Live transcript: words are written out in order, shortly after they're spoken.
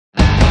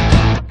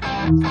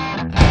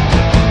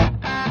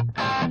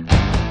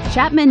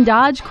Chapman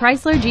Dodge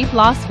Chrysler Jeep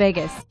Las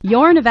Vegas,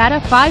 your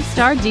Nevada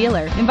 5-star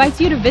dealer, invites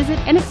you to visit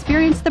and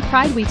experience the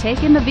pride we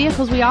take in the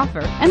vehicles we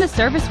offer and the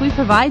service we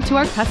provide to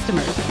our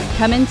customers.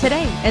 Come in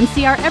today and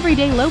see our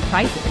everyday low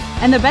prices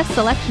and the best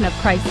selection of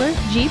Chrysler,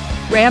 Jeep,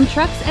 Ram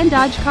trucks, and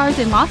Dodge cars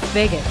in Las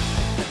Vegas.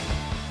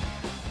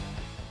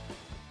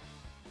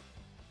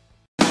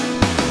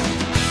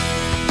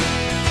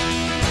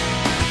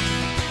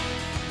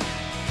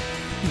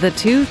 The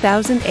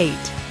 2008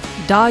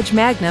 Dodge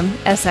Magnum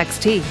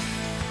SXT.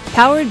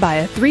 Powered by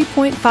a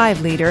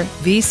 3.5-liter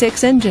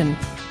V6 engine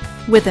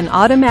with an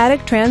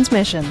automatic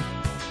transmission.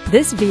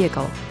 This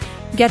vehicle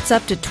gets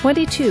up to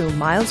 22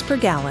 miles per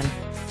gallon.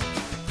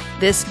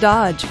 This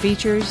Dodge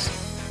features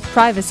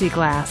privacy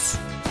glass,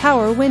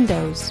 power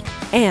windows,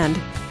 and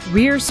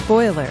rear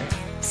spoiler.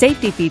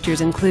 Safety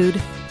features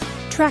include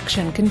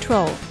traction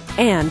control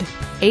and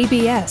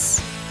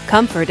ABS.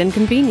 Comfort and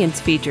convenience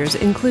features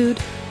include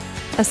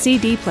a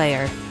CD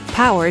player,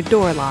 power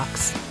door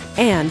locks,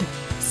 and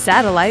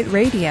satellite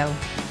radio.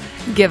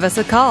 Give us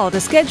a call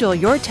to schedule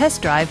your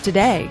test drive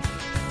today.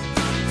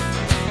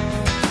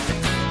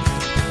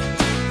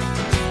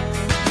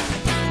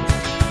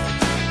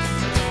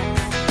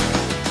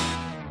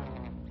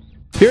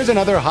 Here's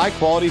another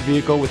high-quality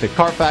vehicle with a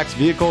Carfax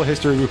Vehicle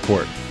History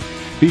Report.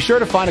 Be sure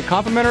to find a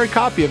complimentary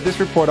copy of this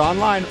report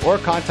online or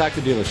contact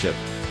the dealership.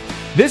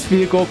 This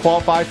vehicle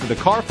qualifies for the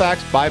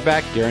Carfax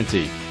Buyback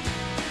Guarantee.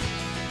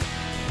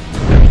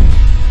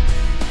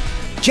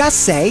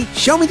 Just say,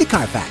 "Show me the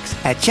Carfax"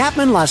 at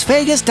Chapman Las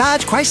Vegas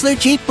Dodge Chrysler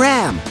Jeep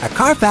Ram, a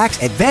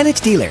Carfax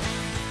Advantage dealer.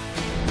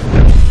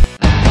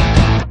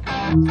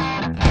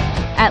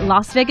 At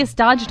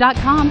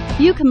LasVegasDodge.com,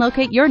 you can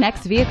locate your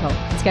next vehicle,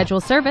 schedule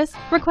service,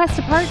 request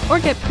a part, or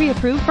get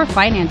pre-approved for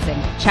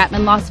financing.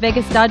 Chapman Las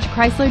Vegas Dodge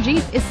Chrysler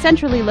Jeep is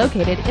centrally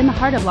located in the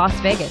heart of Las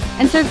Vegas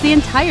and serves the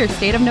entire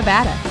state of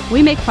Nevada.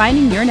 We make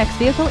finding your next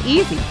vehicle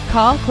easy.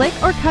 Call, click,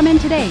 or come in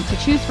today to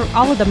choose from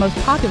all of the most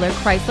popular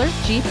Chrysler,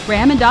 Jeep,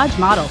 Ram, and Dodge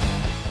models.